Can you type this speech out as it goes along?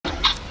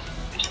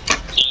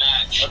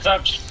What's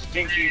up,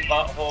 stinky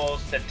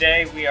buttholes?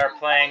 Today we are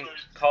playing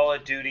Call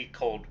of Duty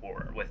Cold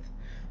War with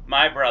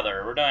my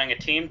brother. We're doing a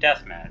team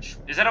deathmatch.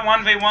 Is it a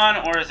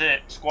 1v1 or is it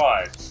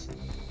squads?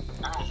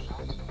 I don't know.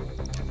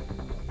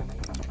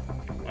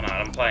 Oh no,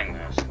 I'm playing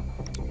this.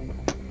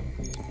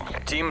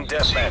 Team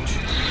deathmatch.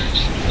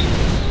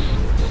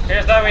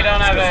 Here's that we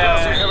don't have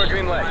a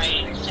green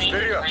light.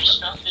 My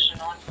stuff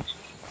isn't on.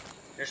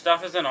 Your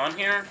stuff isn't on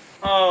here?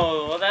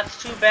 Oh, well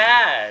that's too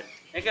bad.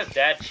 I guess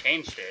Dad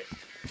changed it.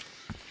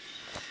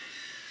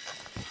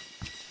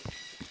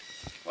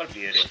 What a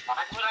beauty.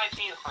 Why would I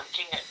be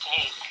hunting a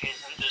tank in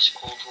this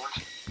Cold War?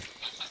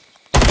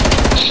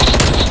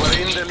 We're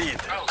in the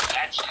lead. Oh,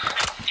 that's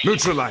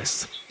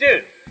Neutralized.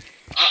 Dude,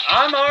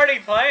 I'm already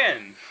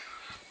playing.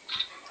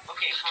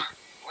 okay, fine.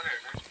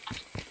 Whatever.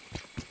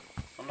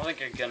 I don't think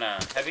you're gonna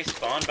heavy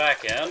spawn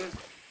back in.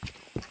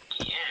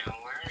 Yeah,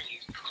 where are you,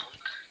 punk?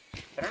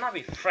 Better not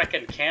be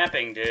frickin'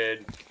 camping,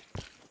 dude.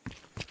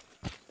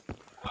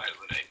 Why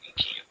would I be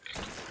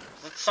camping?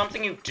 That's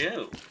something you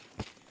do.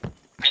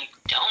 I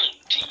don't.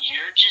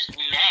 You're just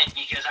mad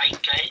because I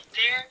got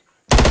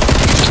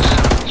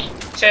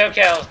there? 2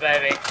 kills,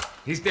 baby.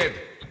 He's dead.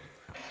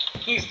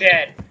 He's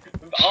dead.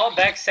 All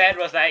Beck said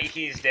was that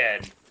he's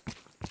dead.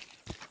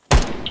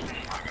 Okay,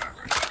 fine.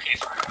 Come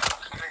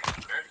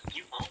here.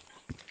 You won't.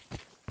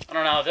 I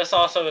don't know, this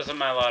also isn't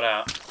my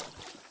loadout.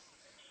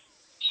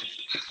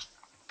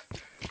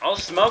 I'll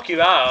smoke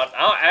you out.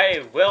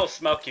 I will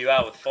smoke you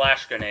out with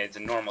flash grenades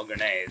and normal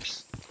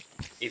grenades.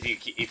 If you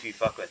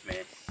fuck with me.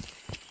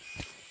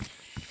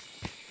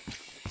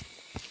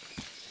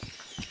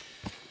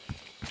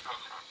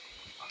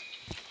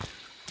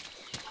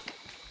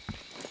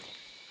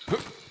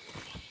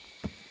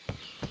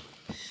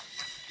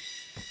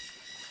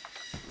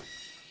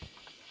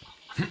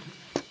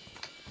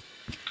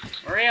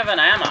 Where even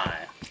am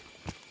I?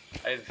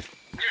 You're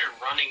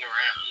running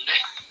around.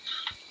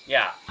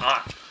 Yeah,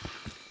 I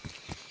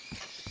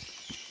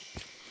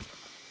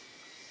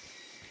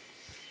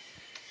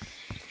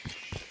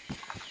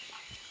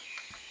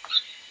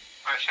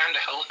found a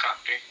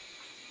helicopter.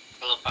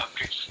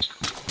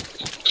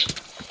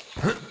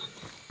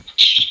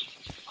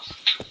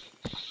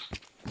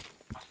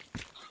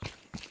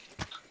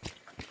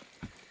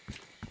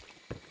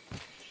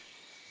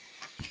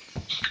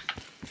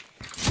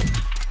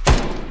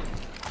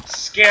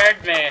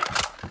 scared me.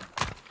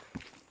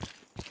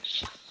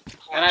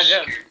 And I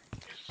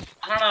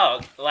don't know,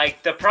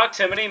 like, the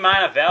proximity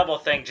mine available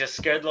thing just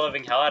scared the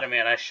living hell out of me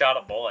and I shot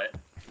a bullet.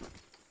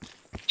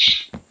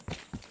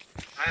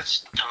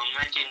 That's dumb.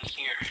 I didn't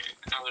hear it.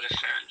 I would have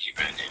found you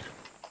by now.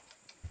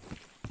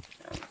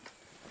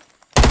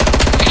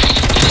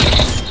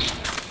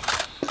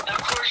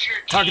 Of course you're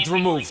Target camping.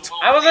 removed.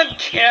 I wasn't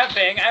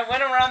camping, I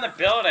went around the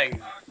building.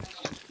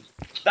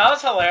 That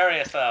was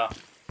hilarious though.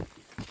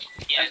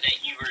 Yeah,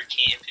 that you were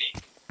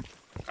camping.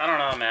 I don't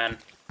know, man.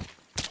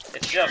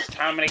 It's just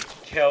how many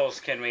kills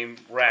can we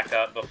rack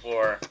up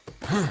before...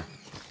 Yeah,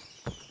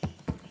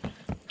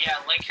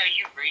 like how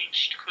you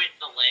rage quit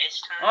the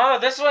last time. Oh,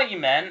 this is what you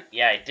meant?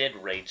 Yeah, I did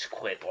rage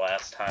quit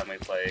last time we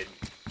played.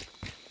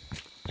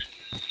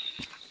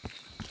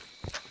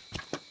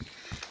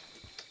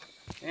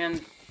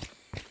 And...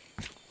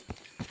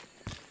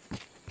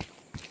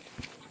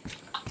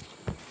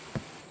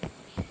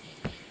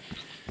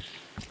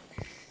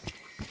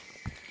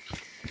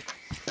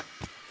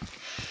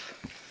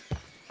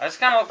 I just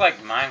kind of look like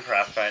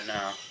Minecraft right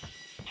now.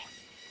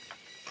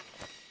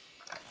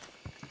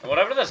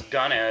 Whatever this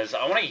gun is,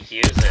 I want to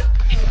use it.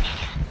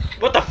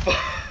 What the fuck?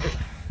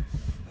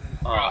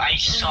 Bro, I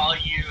saw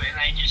you and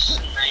I just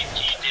sniped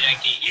you. Did I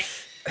get you?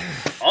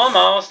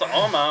 Almost. Oh,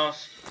 I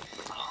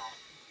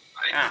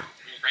Ah.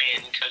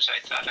 ran because I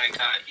thought I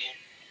got you.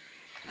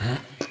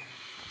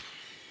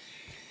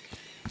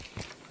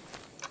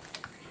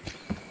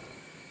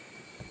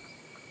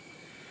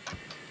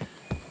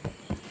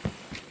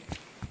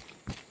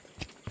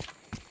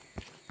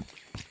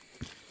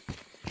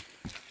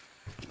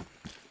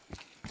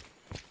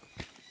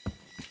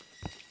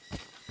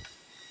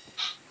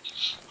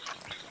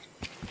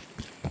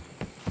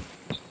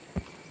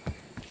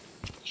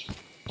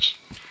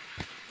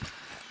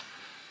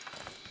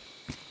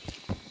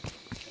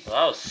 Well,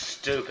 that was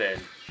stupid.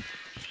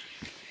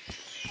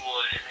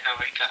 What? How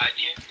I got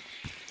you?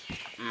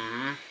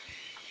 Mm-hmm.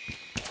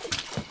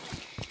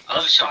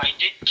 Oh, so I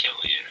did kill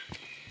you.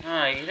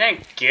 Oh, you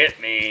didn't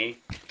get me.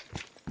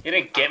 You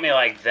didn't get me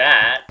like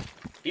that.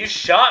 You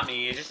shot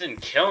me, you just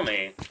didn't kill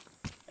me.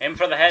 Aim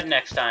for the head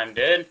next time,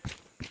 dude.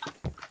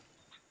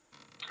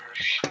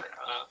 Shut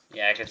up.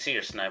 Yeah, I can see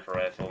your sniper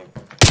rifle.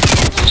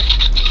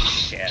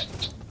 Shit.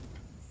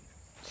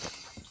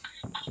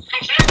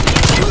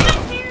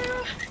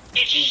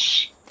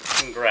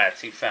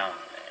 Congrats, you found me.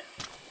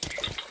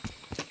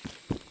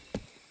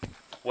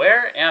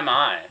 Where am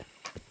I?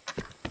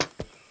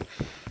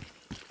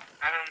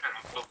 I don't know,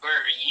 but where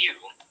are you?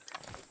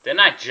 Didn't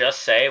I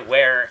just say,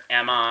 where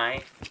am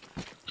I?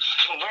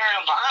 Where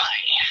am I?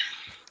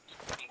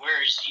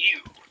 Where's you?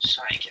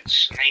 So I can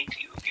snipe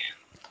you again.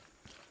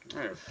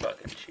 You're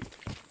fucking cheap.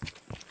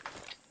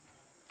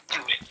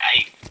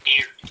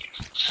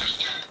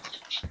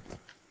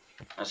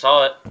 I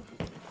saw it.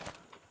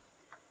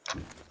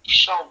 You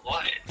saw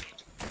what?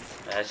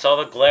 I saw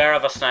the glare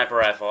of a sniper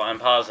rifle. I'm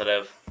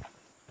positive.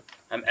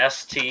 I'm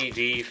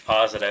STD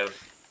positive.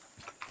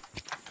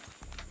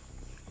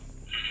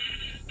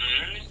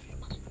 Hmm?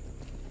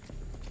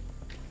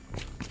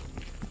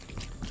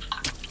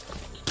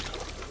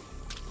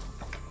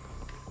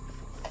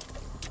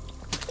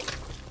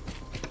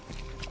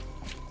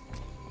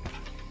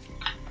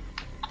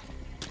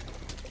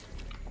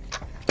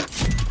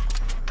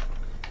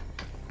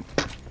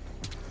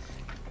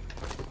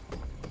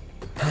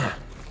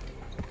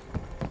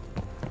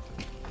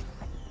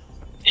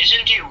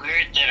 Isn't it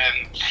weird that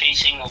I'm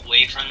facing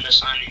away from the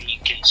sun and you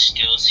can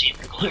still see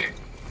the glare?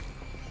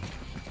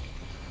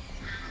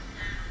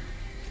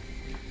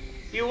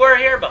 You were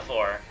here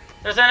before.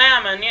 There's an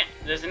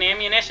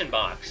ammunition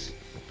box.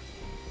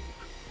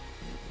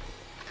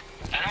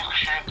 I don't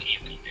have an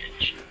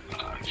ammunition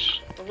box.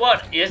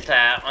 What is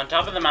that on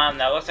top of the mountain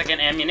that looks like an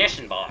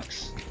ammunition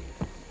box?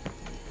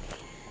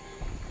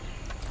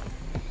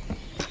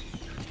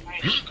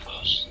 Right as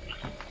close.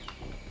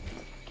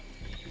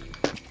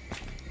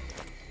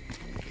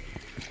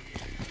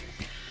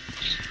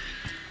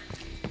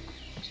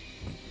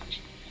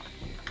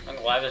 I'm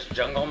gonna lie, this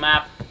jungle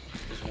map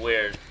is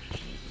weird.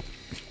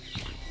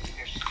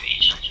 Your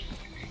face is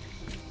weird.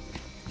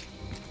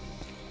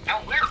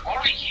 Now, where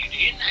are you,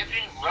 dude? I've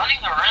been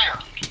running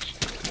around.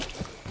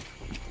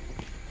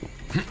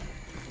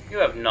 You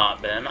have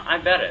not been. I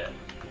bet it.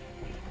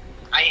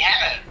 I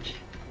have.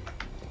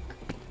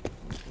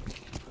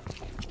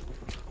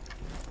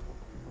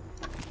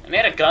 I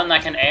need a gun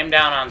that can aim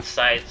down on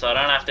sight so I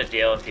don't have to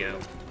deal with you.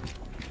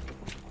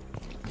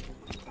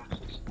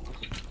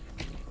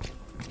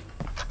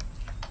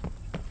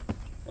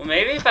 Well,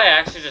 maybe if I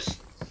actually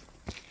just...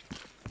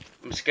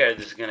 I'm scared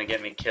this is gonna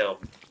get me killed.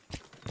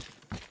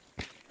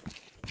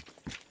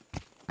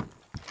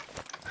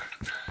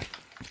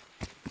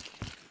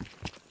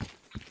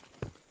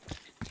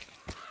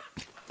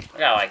 I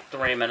got like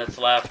 3 minutes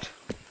left.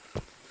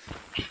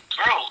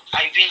 Bro,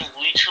 I've been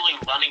literally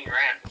running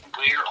around.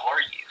 Where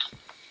are you?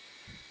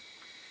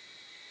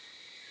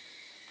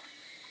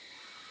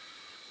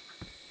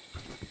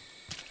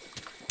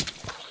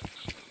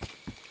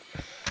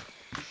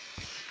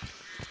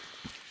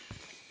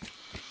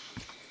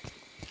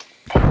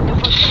 The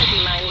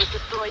proximity mine was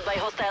destroyed by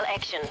hostile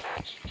action.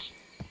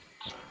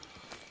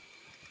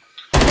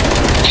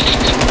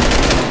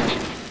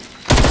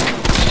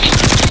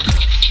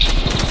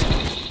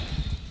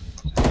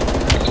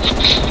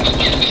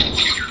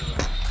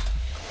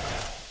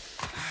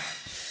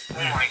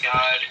 Oh my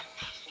god.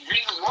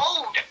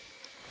 Reload!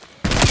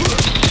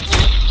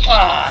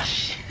 Ah,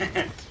 shit.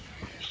 I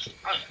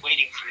was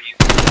waiting for you.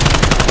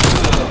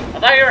 I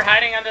thought you were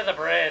hiding under the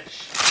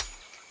bridge.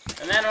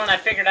 And then when I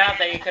figured out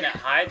that you couldn't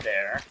hide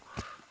there...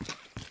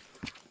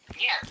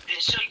 Yeah,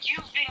 so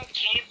you've been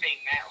camping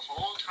that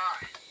whole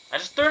time. I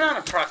just threw down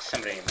a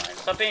proximity mine.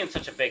 Stop being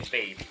such a big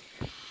baby.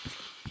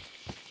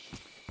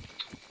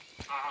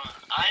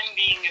 I'm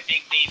being a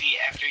big baby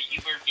after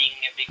you were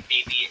being a big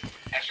baby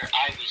after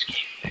I was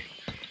camping.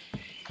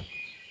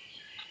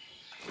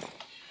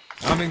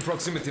 Arming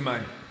proximity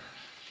mine.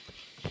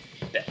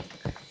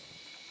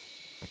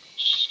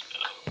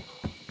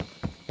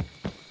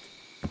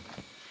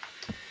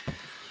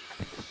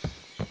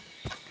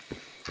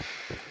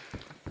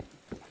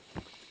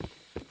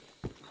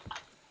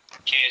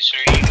 Okay, so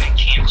are you gonna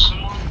camp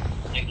someone?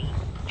 Like,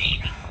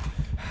 maybe.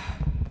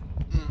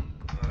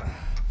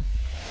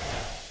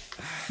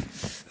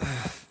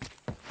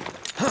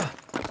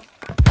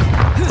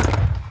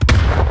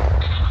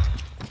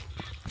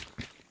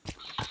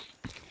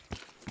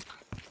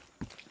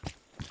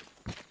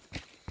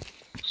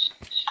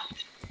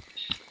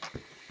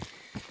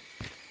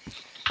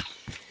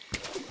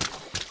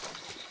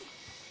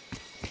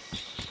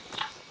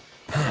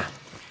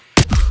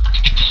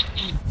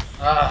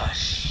 Ah,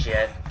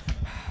 shit.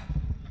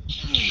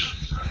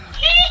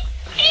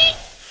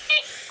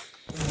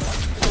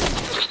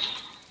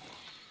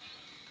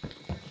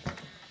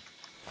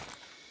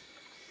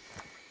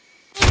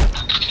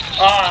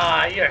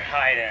 Ah, you're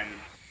hiding.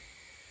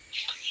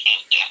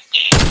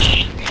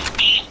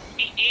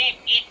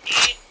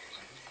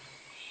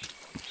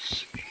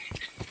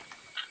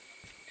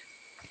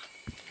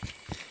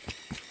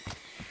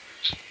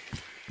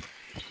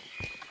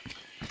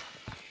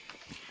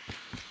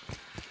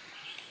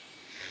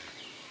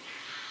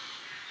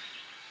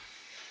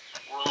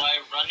 Will I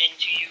run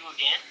into you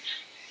again?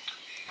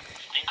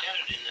 Find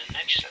out in the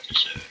next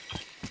episode.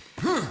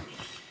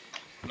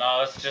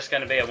 No, it's just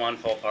gonna be a one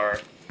full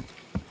part.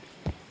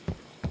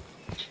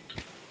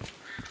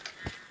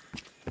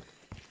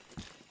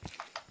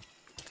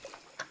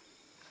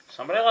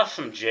 Somebody left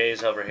some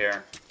J's over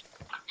here.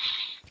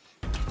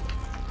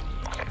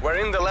 We're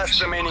in the last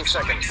remaining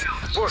seconds.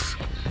 Push.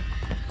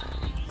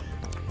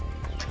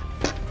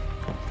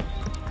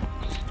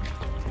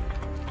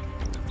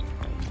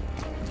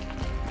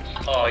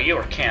 Oh, you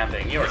were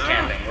camping. You were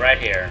camping. Right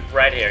here.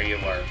 Right here you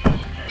were.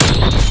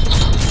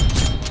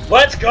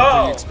 Let's You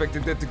go!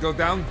 expected that to go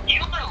down?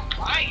 You little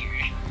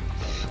liar!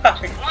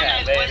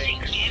 Yeah, baby.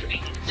 wasn't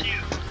camping too.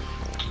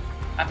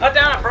 I put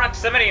down a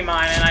proximity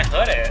mine and I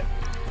put it.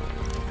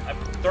 I'm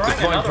throwing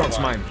Deploying another prox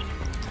one. mine.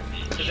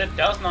 Because it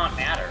does not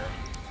matter.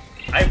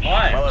 I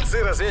won.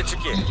 Молодцы,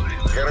 разведчики.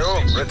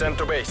 ГРУ, return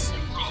to base.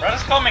 Bro,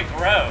 just call me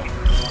Gro.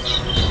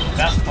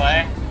 Best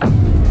play.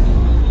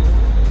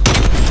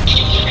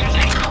 Because I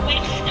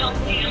always stop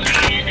you,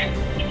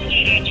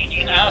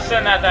 man. I'll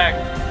send out that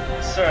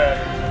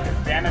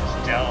damage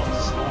dealt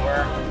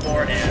score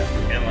for him.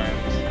 Inland.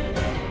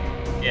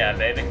 Yeah,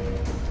 baby.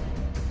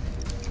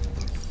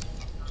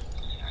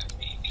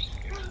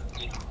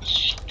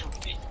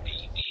 Stupid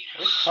baby.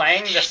 We're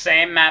playing the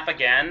same map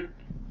again?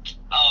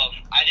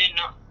 I did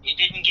not. It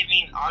didn't give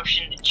me an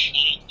option to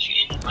change,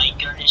 and my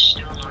gun is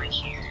still not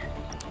here.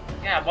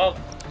 Yeah, well,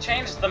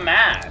 change the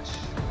match.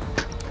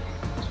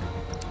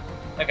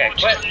 Okay,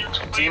 quit.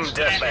 Team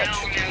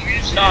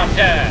deathmatch. No, I'm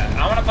dead.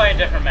 I want to play a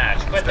different match.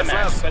 Quit the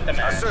match. Quit the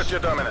match. Assert your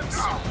dominance.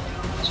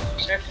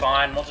 Okay,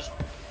 fine. We'll just.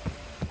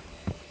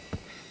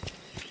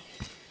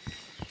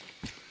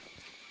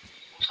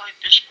 We'll play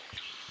this one.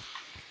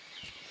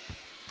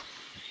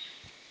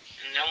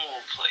 And then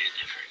we'll play a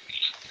different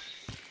game.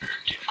 Or a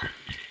different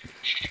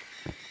match.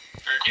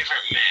 Or a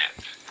different map.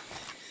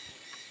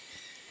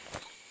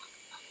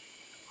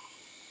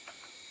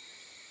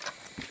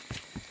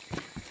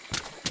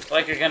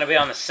 Like you're gonna be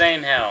on the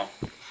same hill.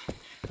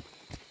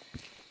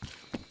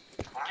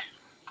 What?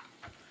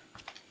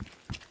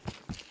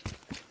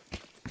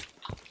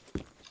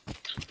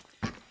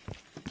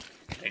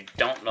 I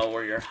don't know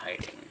where you're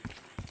hiding.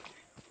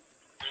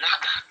 I'm not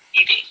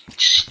eating,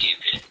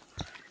 stupid.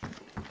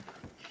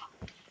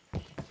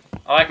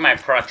 I like my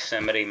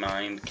proximity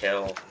mind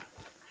kill.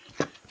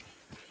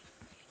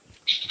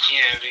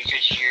 Yeah,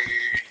 because you're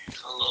a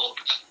little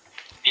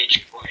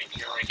bitch boy and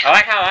you're like... I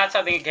like how that's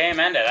how the game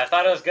ended. I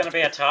thought it was gonna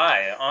be a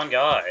tie. On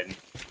God.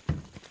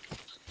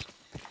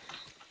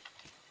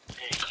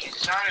 You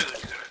thought it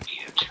was gonna be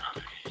a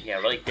time. Yeah,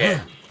 really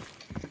did.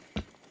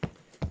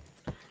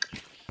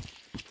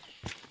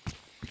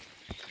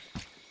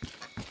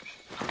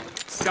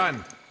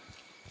 Scan.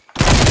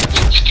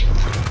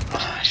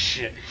 Oh,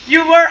 shit.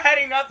 You were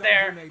heading up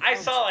there. I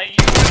saw it. You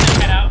were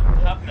gonna head out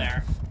up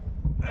there.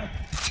 No, I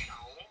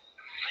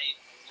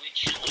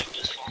literally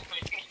was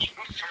following you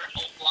for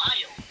a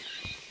while.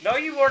 No,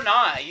 you were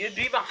not. You'd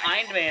be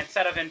behind me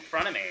instead of in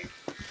front of me.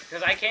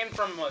 Because I came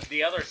from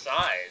the other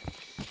side.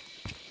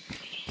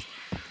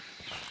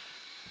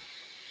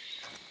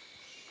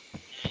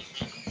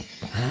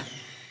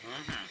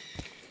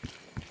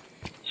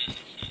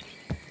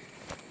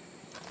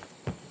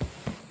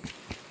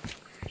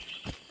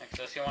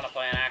 Nexus, you want to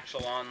play an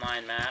actual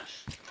online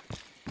match?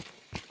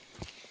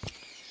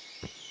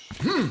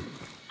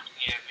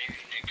 Yeah, maybe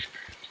next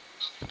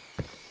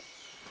round.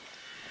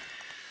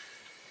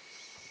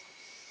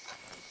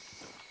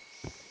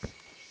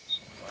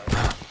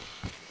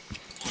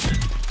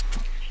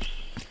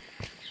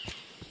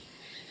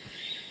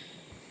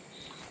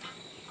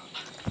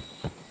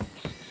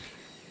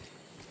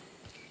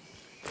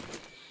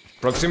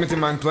 Proximity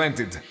mine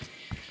planted.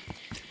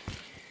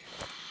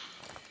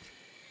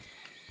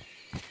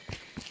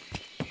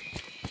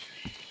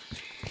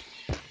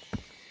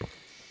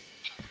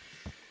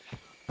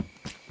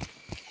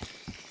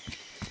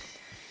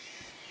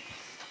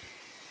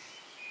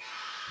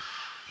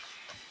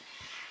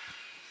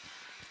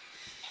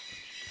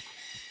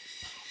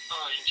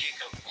 Oh, and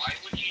Jacob, why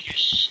would you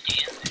just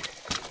stand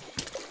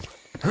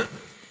there?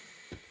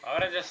 Why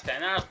would I just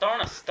stand there? I was throwing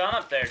a stun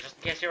up there just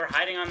in case you were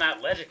hiding on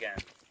that ledge again.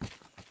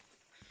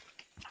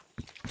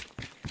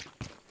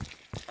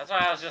 That's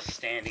why I was just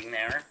standing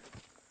there.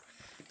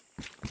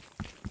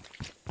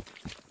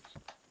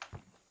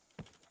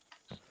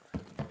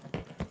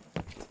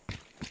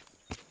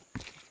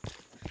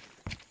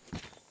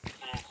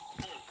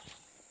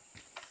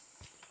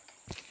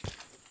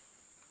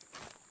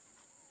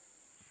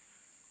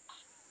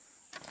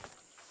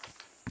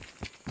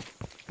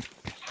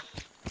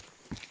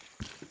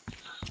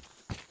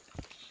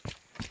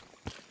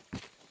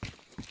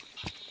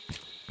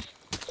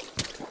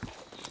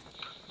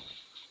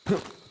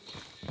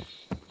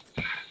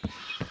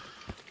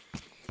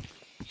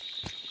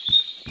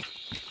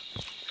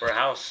 For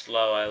how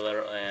slow I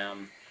literally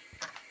am.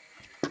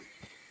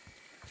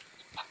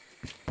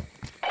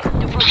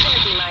 The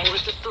proximity mine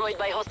was destroyed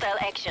by hostile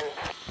action.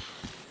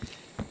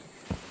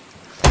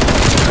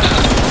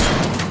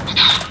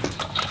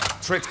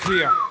 Threat clear.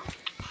 You're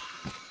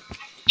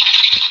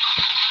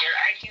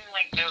acting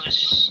like that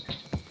was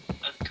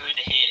a good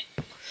hit.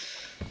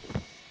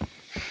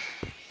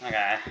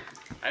 Okay.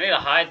 I need to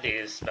hide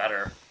these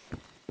better.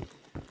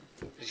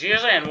 Because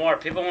usually in war,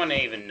 people wouldn't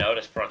even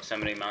notice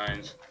proximity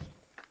mines.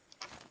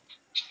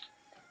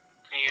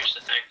 Here's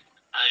the thing.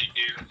 I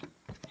do.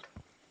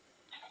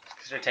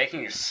 Because they're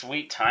taking your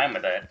sweet time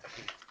with it.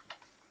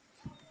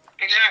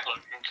 Exactly,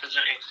 because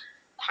I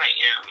quite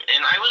am.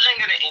 And I wasn't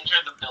going to enter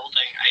the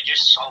building, I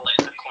just saw it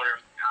in the corner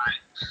of my eye.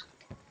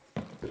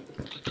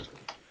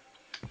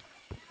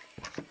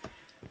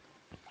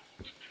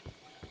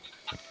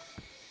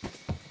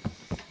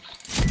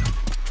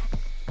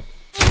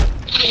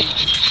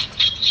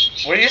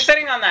 Were you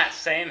sitting on that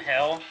same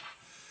hill?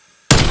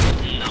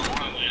 No,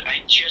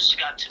 I just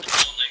got to the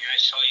building. I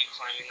saw you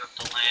climbing up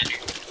the ladder.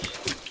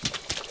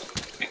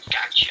 I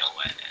got your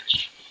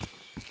ass.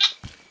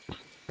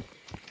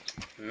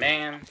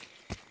 Man.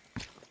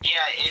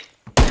 Yeah,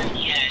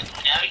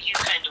 now you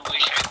kind of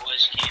wish I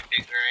was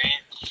camping,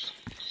 right?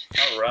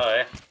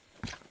 Alright.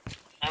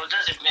 Well, it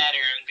doesn't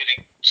matter. I'm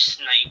gonna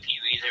snipe you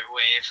either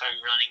way if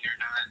I'm running or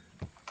not.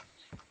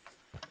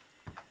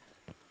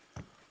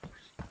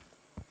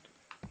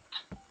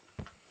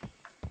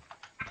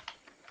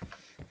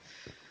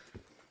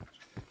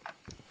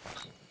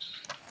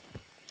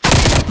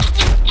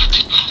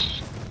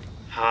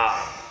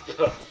 Ah.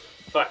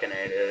 Fucking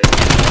hate it.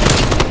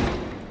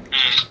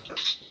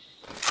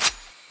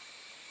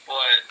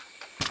 What?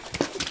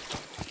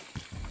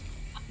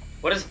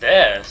 What is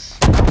this?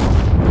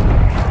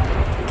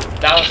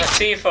 That was a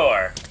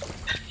C4.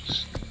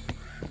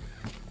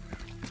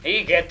 Did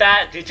you get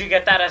that? Did you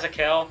get that as a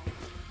kill?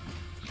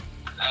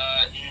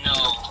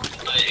 No,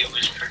 but it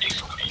was pretty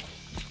funny.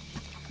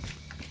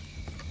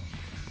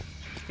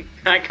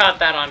 I caught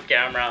that on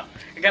camera.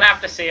 You're gonna have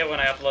to see it when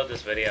I upload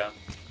this video.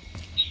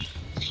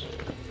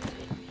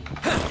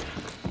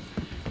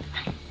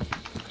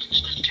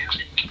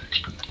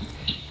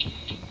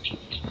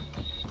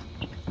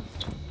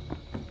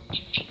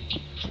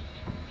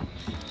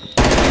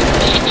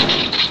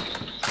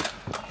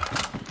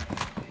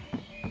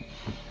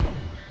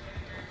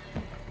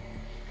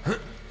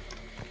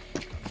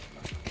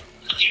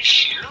 Did you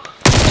shoot?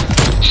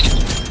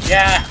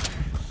 Yeah.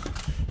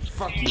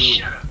 Fuck You you.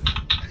 shut up.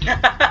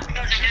 Doesn't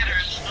matter,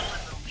 I'm still in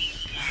the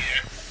lead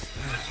here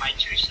with my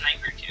 2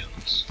 sniper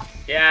kills.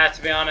 Yeah,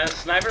 to be honest,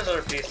 snipers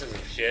are pieces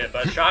of shit,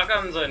 but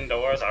shotguns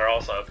indoors are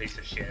also a piece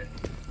of shit.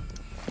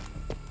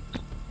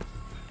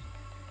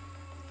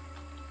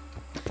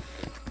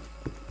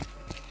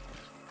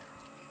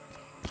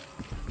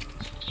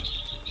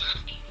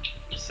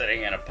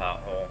 Sitting in a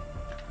pothole.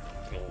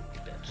 Little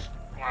bitch.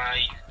 Why,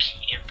 you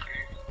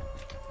camper?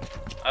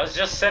 I was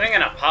just sitting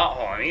in a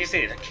pothole. I'm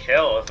easy to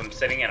kill if I'm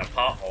sitting in a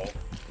pothole.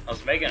 I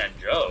was making a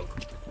joke.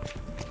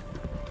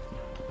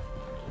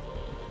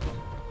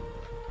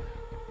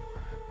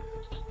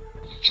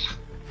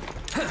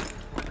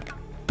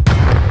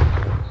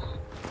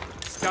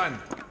 Stun.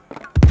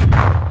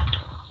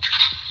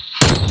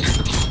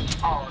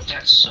 Oh,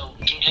 that's so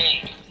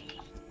gay.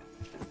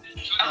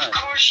 Of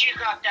course you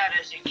got that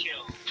as a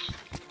kill.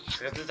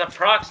 Because it's a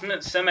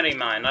proximity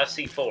mine, not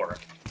C4.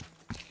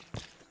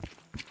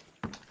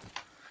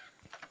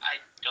 I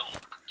don't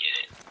get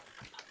it.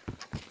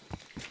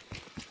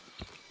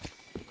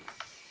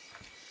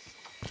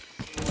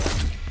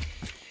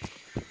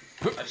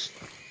 I just...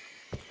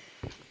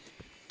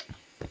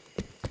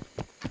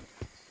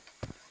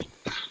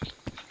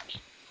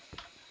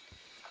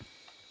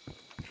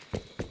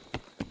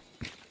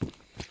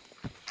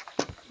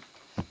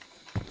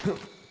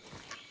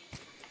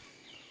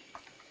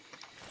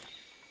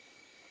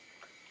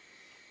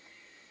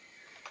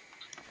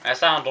 I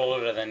sound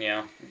older than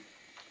you.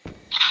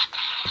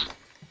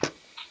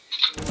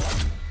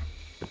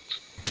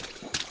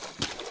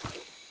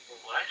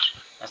 What?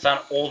 I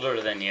sound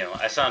older than you.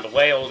 I sound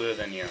way older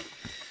than you.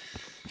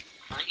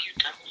 No, you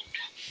don't.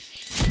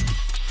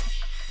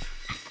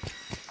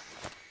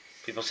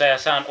 People say I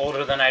sound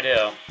older than I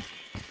do.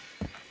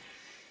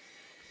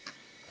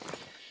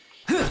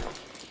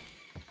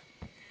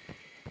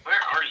 Where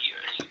are you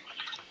anyway?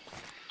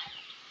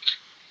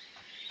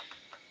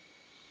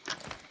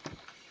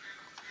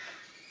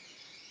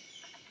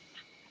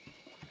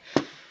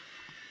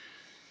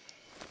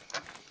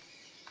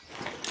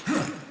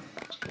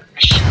 I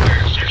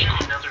swear, if there's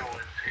another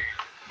one here.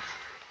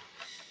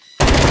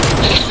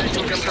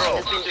 Control.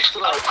 Has been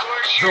destroyed. Of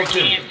course you're Drop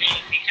in. camping,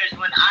 because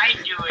when I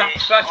do I'm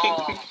it, fucking...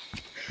 oh,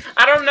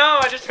 I don't know,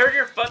 I just heard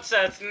your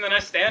footsteps and then I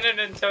standed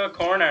into a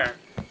corner.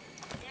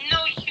 no,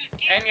 you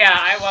didn't. And yeah,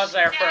 I was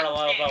there for a Stand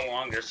little there. bit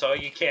longer, so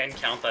you can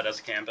count that as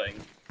camping.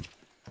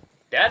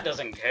 Dad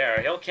doesn't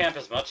care. He'll camp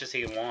as much as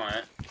he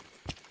want.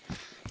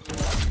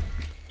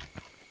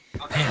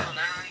 Okay, well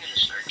now I'm gonna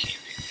start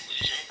camping,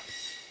 loser.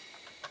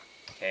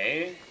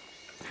 Okay.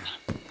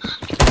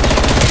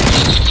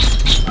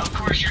 Of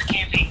course you're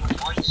camping with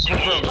 1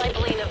 second. Spy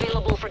plane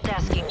available for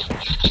tasking.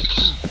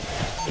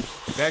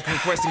 Back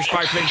requesting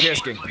spy plane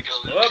tasking.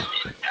 Whoop.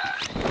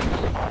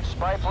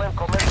 Spy plane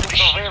commencing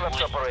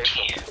surveillance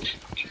operation.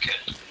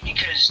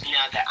 Because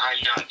now that I'm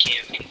not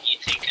camping, you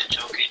think it's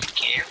okay to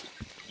camp?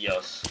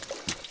 Yes.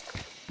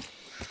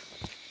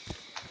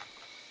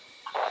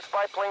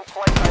 Spy plane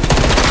flight time.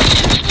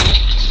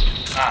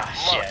 Ah,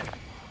 shit.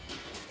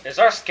 Is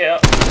our skill...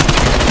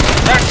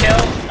 Is our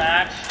kills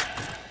match?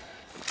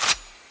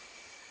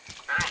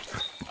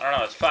 I don't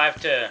know, it's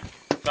 5 to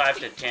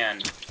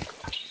 10.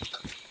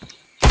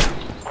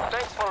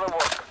 Thanks for the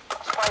work.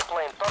 Spy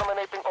plane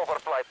terminating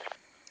overflight.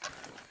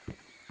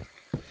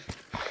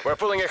 We're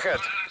pulling ahead.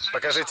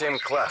 Покажите им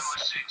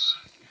класс.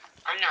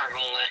 I'm not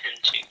gonna let him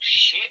take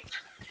shit.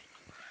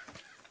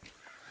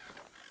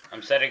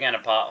 I'm sitting in a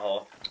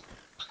pothole.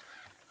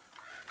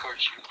 Of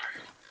course you are.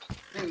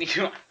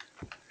 You-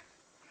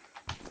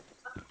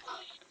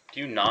 Do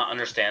you not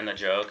understand the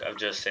joke of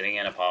just sitting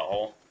in a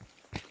pothole?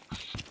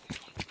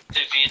 The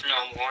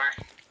Vietnam War.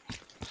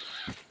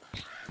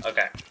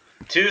 Okay.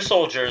 2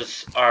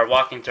 soldiers are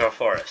walking through a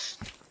forest.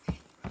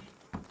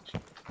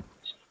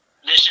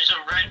 This is a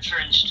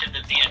reference to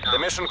the Vietnam The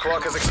mission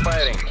clock is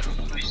expiring.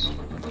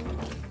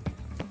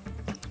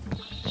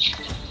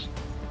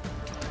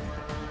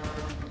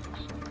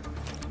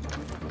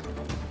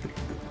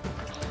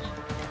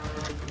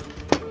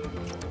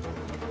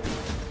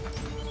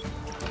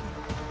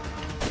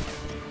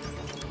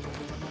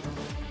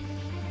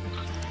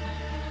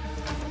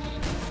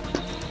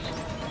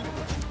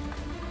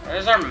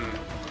 Where's our...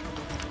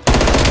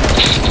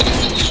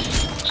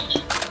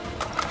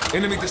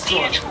 Enemy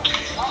destroyed.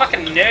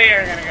 Fucking knew you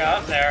were gonna go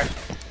up there.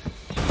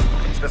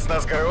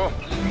 Spetsnaz GRU,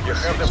 you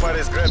have the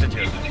party's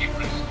gratitude.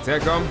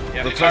 TACOM,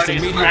 Yeah, request the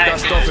immediate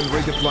party's dust off and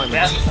redeployment.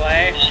 Best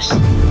play. It's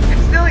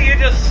still you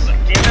just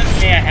giving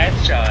me a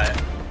headshot.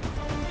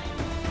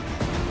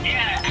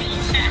 Yeah.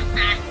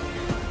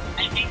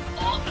 I think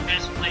all the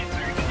best plays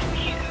are gonna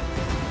be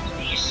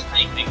me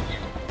sniping.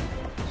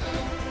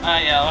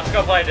 Yeah, let's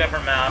go play a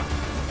different map.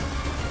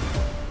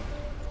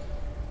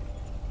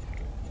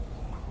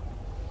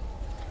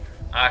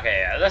 Okay,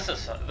 yeah, this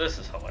is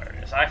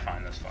hilarious. I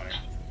find this funny.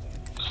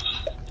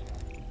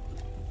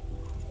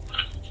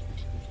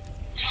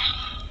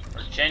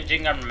 We're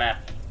changing our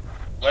map.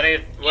 What do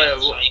you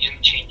Yes, I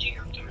am changing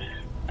up the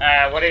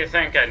map. what are you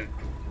thinking?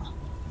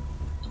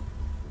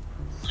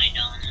 I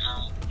don't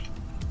know.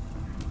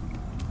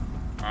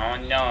 Oh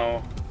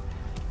no.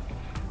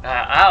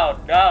 Oh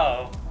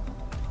no.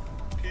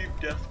 Team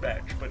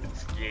deathmatch, but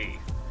it's gay.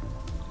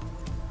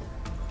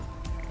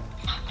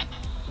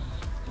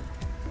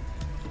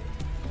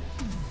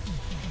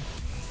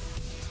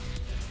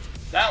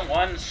 That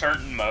one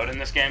certain mode in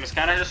this game is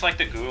kind of just like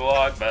the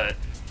Gulag, but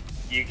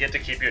you get to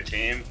keep your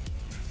team.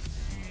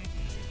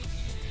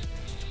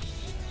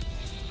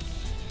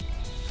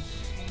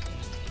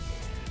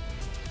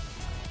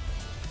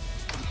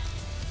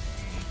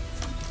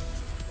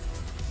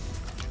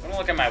 I'm gonna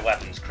look at my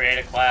weapons. Create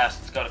a class.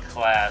 Let's go to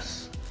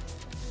class.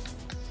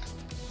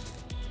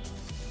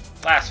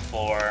 Class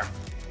 4.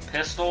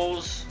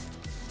 Pistols.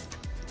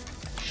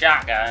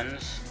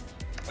 Shotguns.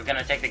 We're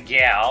gonna take the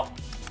Gal.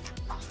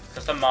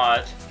 Just a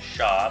mod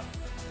shop.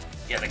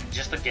 Yeah,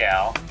 just the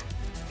Gal.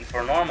 And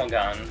for normal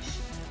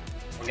guns,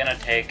 we're gonna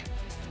take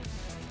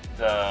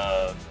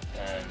the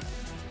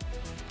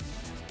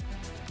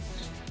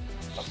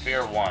a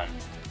Fear 1.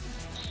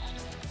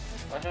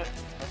 What's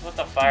with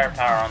the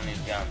firepower on these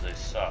guns? They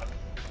suck.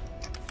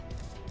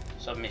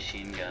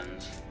 Submachine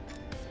guns.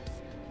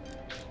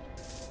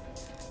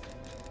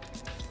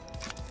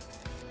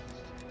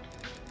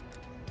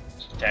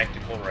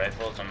 Tactical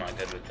rifles, I'm not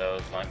good with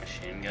those. Light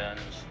machine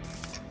guns.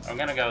 I'm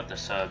gonna go with the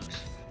subs.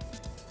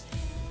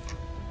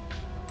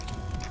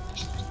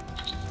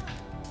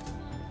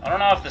 I don't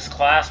know if this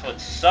class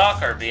would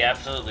suck or be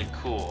absolutely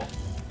cool.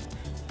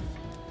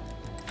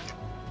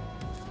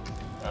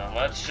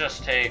 Let's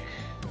just take...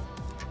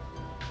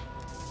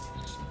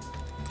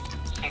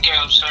 Okay,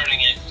 I'm starting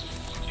it.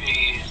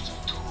 3,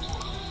 2,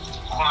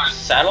 1.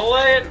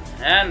 Satellite?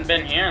 I hadn't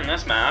been here in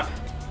this map.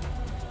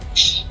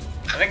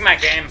 I think my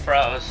game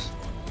froze.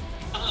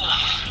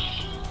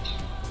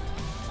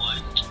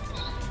 What?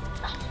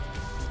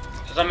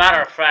 As a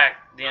matter of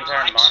fact, the entire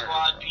Alright, monitor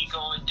squad froze. be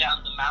going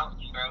down the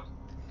mountain, bro.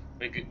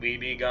 We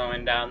be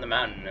going down the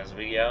mountain as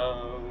we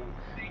go.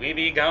 We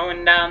be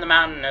going down the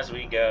mountain as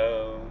we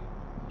go.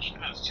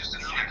 It's just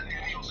an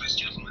office,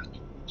 gentlemen.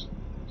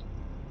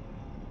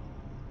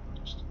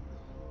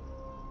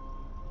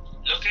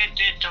 Look at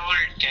it all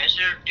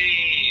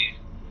deserty.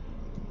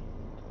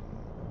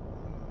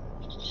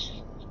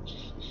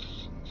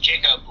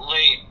 Jacob,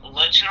 wait,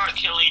 let's not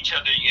kill each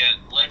other yet.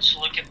 Let's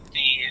look at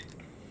the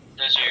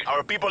desert.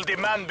 Our people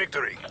demand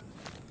victory.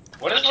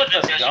 What is with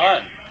this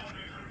gun?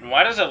 And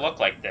why does it look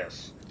like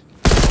this?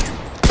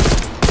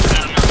 I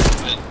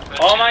don't know, but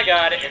Oh my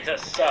god, it's a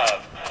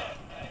sub.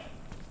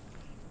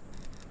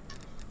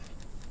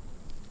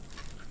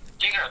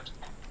 Jacob,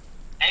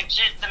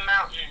 exit the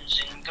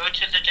mountains and go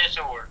to the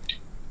desert.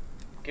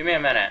 Give me a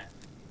minute.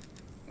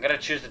 I'm gonna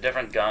choose a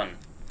different gun.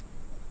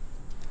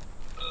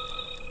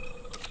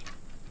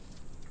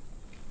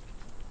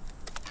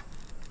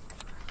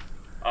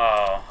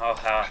 Oh,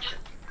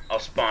 I'll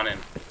spawn in.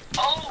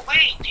 Oh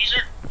wait, these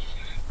are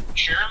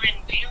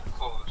German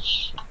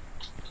vehicles.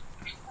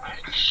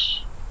 Nice.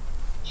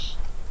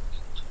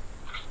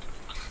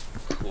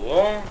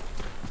 Cool.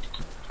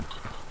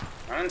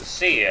 I didn't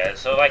see it.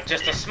 So, like,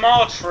 just a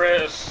small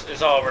tris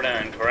is all we're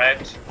doing,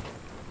 correct?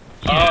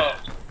 Yeah.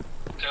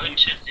 Go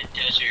to the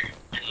desert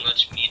and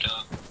let's meet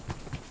up.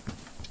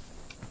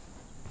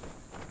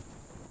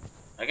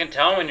 I can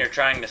tell when you're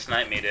trying to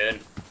snipe me,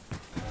 dude.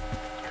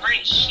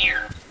 Right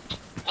here.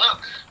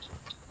 Look.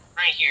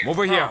 Right here.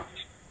 Over here.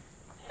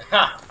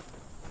 Ha!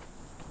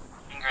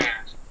 Okay.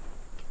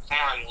 Come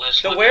on,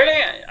 let's The look. weird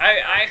thing,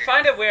 I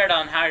find it weird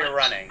on how you're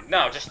running.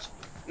 No, just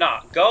no.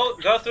 Go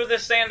through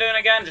this sand dune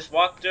again. Just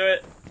walk through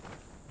it.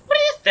 What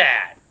is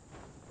that?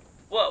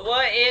 What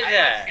is I have a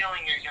that?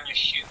 feeling you're gonna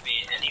shoot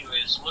me.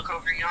 Anyways, look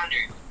over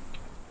yonder.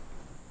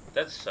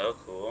 That's so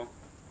cool.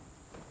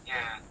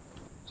 Yeah.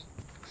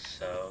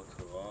 So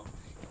cool.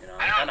 You know,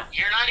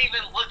 You're not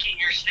even looking.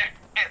 You're staring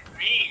at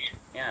me.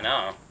 Yeah, I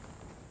know.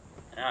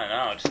 I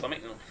know. Just let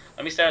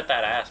me stare at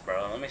that ass,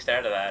 bro. Let me stare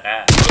at that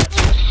ass.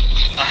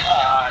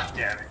 Ah,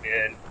 damn it,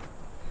 dude.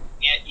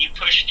 Yeah, you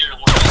pushed your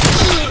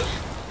limits.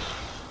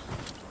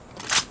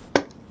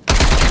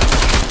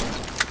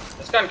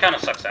 This gun kind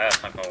of sucks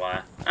ass, not gonna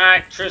lie.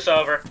 Alright, truce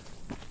over.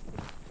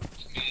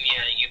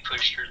 Yeah, you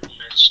pushed your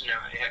limits. Now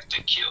I have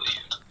to kill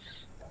you.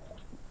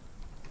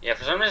 Yeah,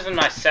 for some reason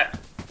my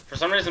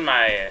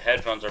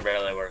headphones are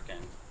barely working.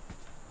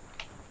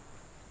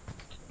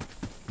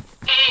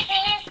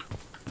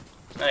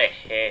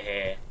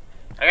 Hey.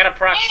 I got a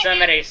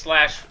proximity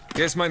slash...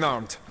 Gas mine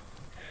armed.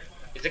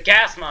 It's a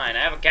gas mine. I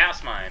have a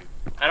gas mine.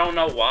 I don't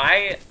know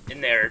why,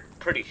 and they're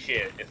pretty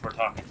shit if we're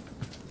talking.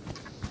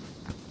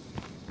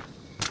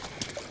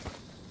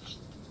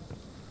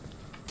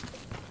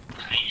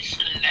 I used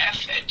to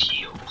laugh at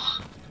you.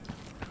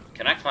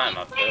 Can I climb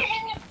up this?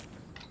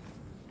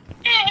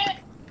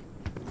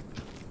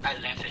 I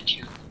laugh at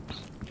you.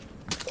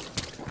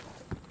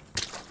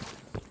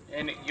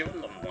 And you're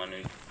the one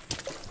who...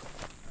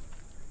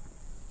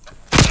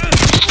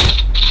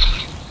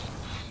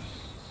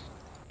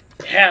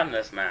 Damn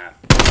this map.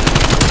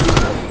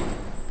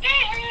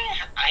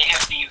 I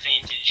have the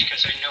advantage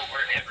because I know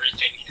where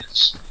everything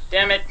is.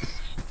 Damn it.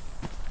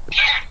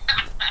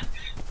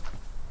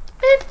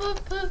 Beep boop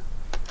boop.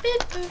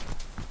 Beep boop.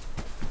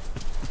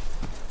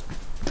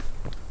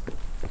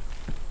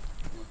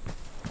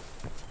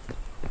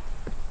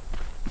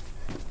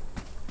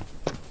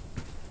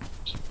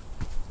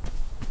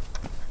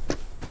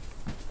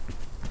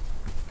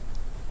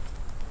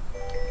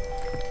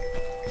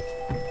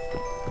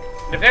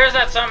 It appears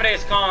that somebody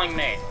is calling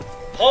me.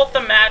 Halt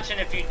the match, and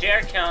if you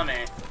dare kill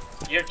me,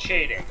 you're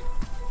cheating.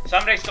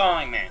 Somebody's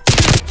calling me.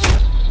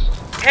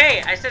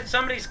 Hey, I said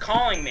somebody's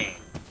calling me.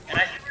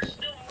 And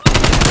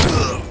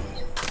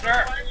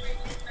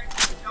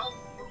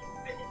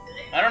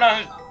I don't know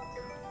who's...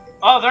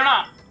 Oh, they're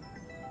not.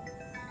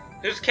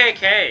 Who's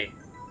KK?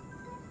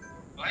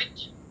 What?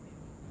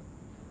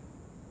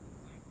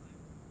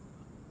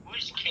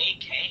 Who's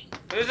KK?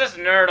 Who's this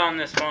nerd on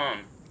this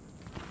phone?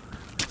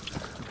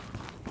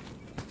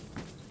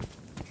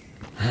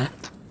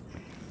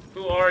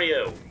 Who are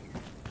you?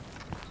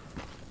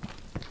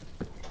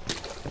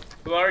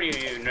 Who are you,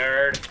 you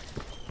nerd?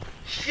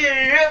 Shut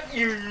up,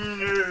 you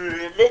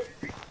nerd!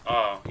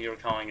 Oh, you were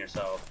calling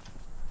yourself.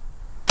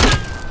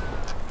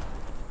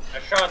 I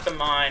shot the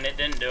mine, it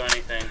didn't do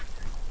anything.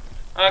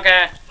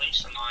 Okay.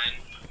 Place the mine.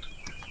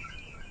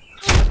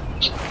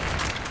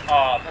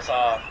 Oh, piss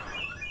off.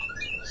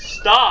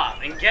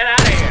 Stop and get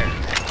out of here!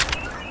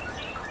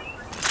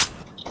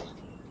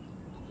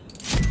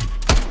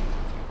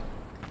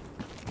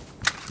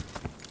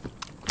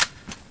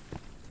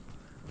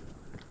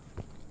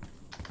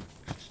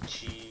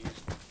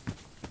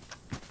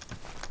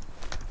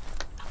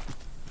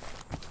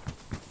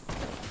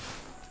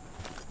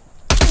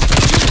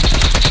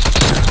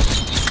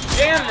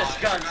 Damn, this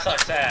gun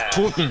sucks ass.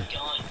 Toten.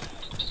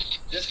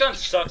 This gun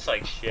sucks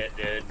like shit,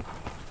 dude.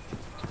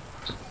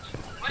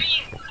 What are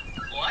you...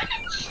 What?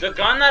 The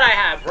gun that I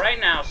have right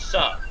now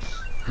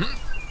sucks. Oh,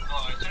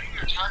 I thought you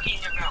were talking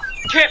about...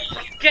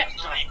 Get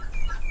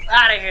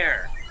out of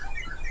here.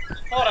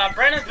 Hold on,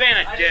 Brennan's being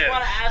a dude.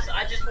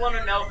 I just want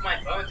to know if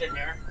my phone's in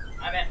here.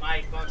 I meant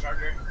my phone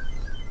charger.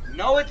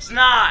 No, it's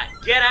not.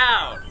 Get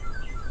out.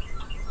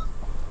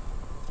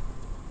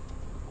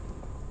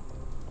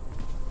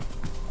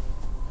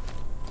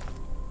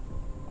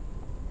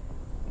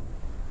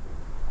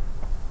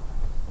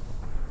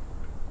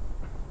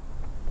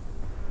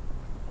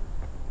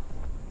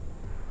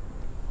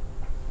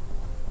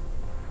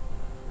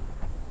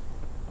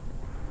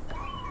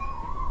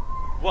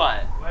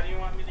 What? Why do you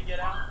want me to get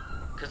out?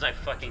 Because I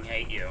fucking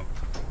hate you.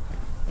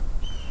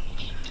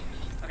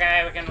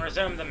 Okay, we can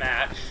resume the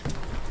match.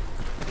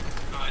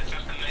 Oh, I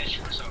thought the match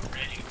was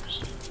already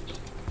resumed.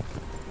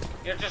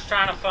 You're just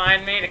trying to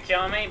find me to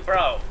kill me?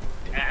 Bro,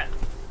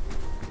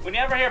 when you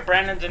ever hear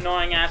Brandon's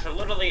annoying ass, or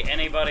literally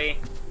anybody,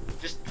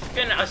 just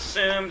fucking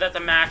assume that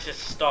the match is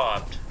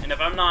stopped. And if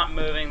I'm not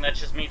moving, that's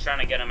just me trying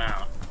to get him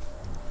out.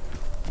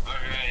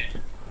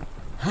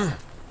 Alright.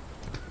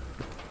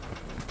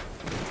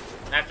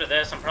 After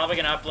this, I'm probably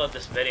gonna upload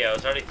this video.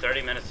 It's already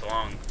 30 minutes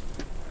long.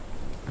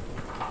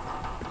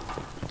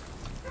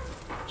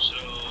 So,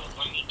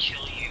 let me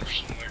kill you a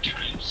few more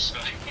times so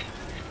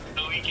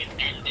we can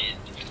end it.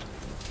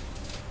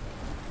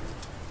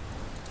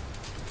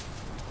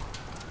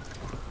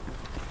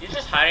 You're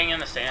just hiding in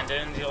the sand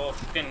dunes, you little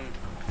fucking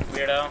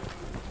weirdo.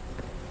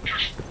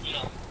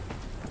 No.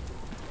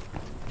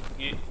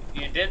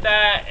 You did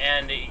that,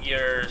 and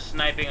you're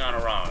sniping on a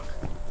rock.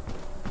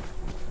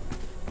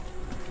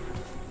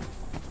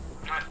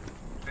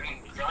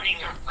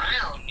 Running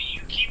around,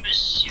 you keep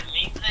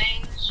assuming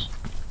things?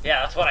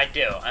 Yeah, that's what I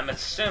do. I'm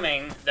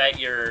assuming that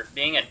you're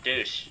being a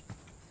douche.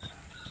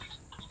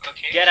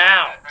 Okay, Get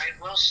out! I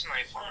will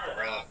snipe on the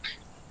rock.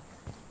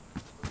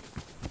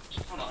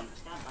 Hold on.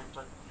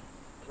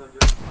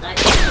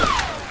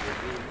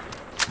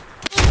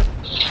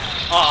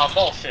 Oh,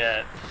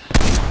 bullshit.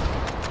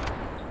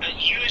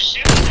 You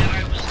assumed that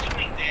I was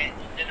doing that,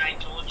 and then I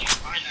told you,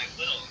 fine, I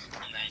will,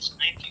 and I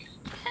sniped you.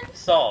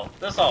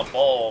 This all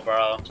bull,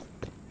 bro.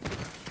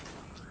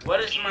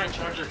 What is my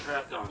charger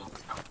trapped on?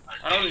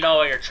 I don't know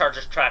what your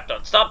charger's trapped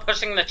on. Stop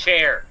pushing the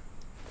chair.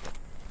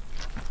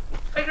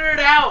 Figure it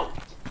out!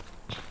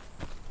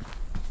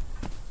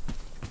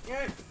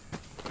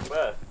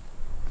 What?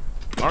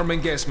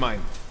 Arming gas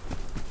mine.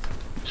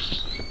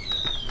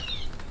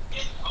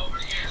 Over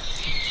here.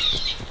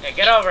 Hey,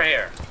 get over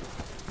here.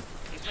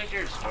 He's like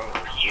your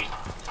Over you.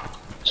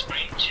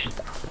 Spraying too.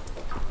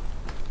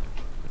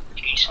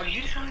 Are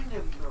you trying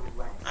to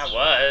molest I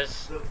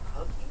was. the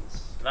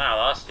puppies? Then I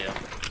lost you.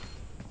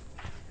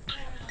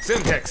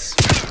 Syntax.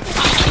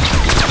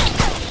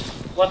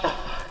 What the?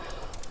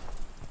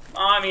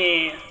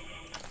 Mommy.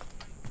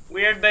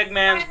 Weird big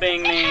man's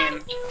being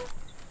mean.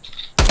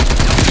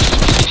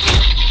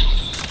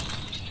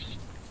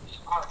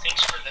 Oh,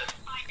 thanks for the...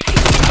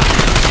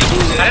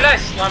 How did I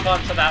slump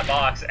onto that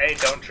box? Hey,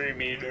 don't treat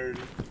me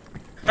dirty.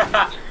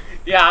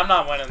 Yeah, I'm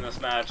not winning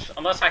this match.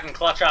 Unless I can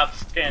clutch up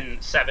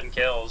in 7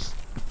 kills.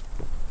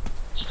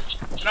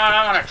 No,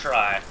 I want to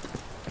try.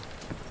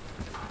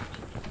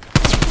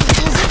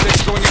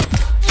 Syntax going in.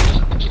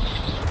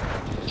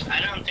 I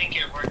don't think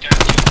it worked out.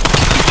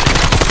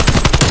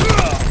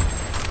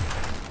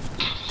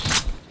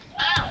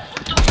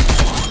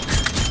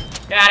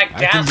 Yeah, I had a I can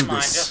gas do mine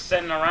this. just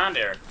sitting around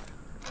here.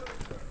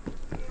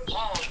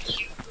 Oh, you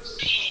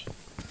see...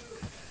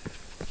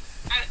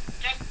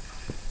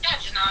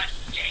 That's not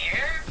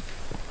fair.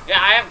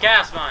 Yeah, I have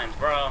gas mines,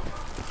 bro.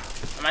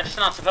 Am I just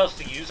not supposed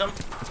to use them?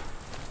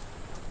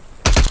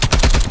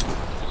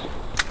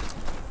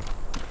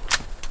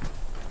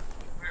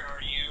 Where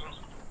are you?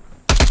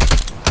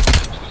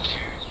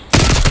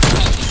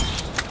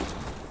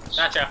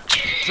 Gotcha.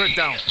 Straight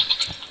down.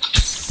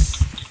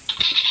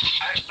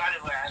 By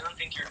the way, I don't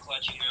think you're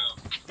clutching out.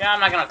 Yeah, I'm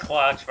not gonna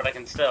clutch, but I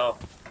can still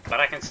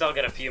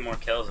get a few more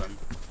kills in.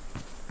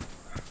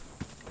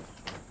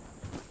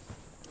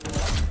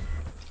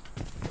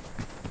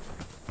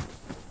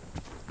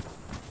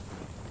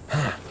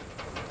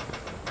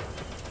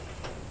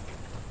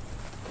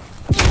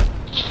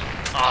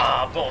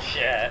 Ah,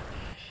 bullshit.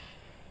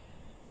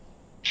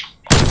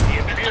 The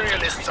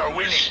Imperialists are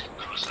winning.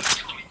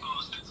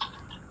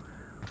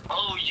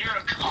 Oh, you're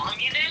a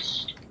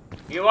communist?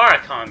 You are a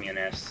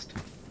communist.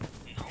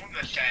 No, I'm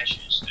a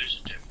fascist.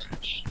 There's a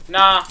difference.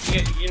 Nah,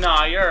 you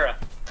know, you're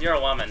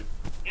a woman.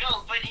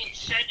 No, but it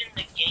said in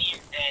the game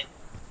that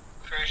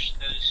crush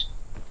those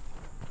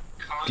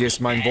communist Gas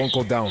mine won't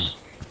go down.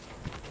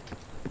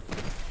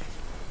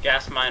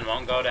 Gas mine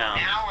won't go down.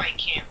 Now I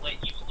can't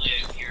let you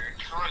live. You're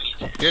a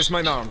communist. Gas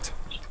mine armed.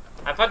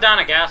 I put down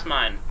a gas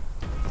mine.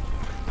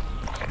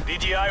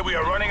 DGI, we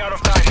are running out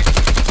of time.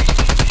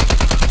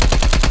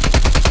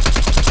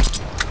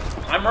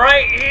 I'm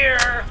right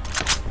here.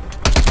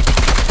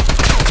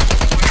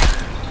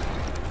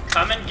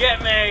 Come and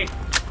get me.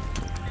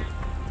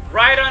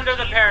 Right under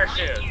the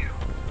parachute.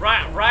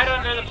 Right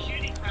under the.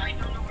 I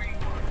don't know where you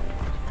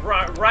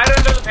are. Right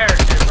under the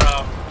parachute,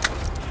 bro.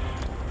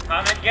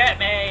 Come and get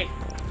me.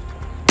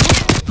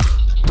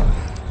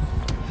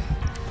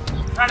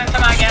 Run into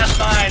my gas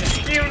mine.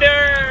 You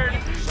nerd.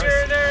 You're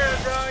a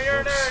nerd, bro.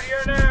 You're a nerd. You're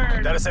a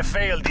nerd. That is a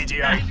fail,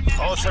 DGI.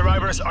 All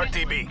survivors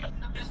RTB.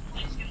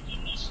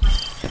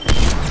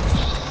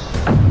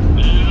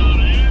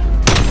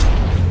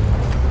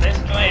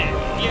 Basically,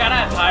 you gotta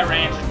have high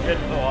range and good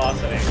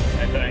velocity, I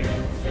think.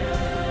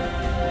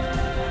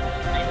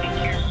 I think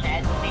you're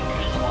sad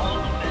because all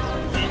the best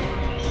men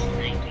are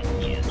sniping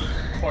you.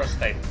 Of course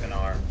they fucking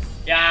are.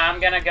 Yeah, I'm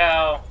gonna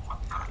go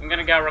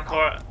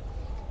record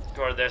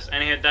this.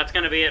 Anywho, that's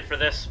gonna be it for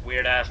this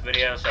weird ass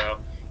video, so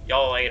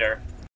y'all later.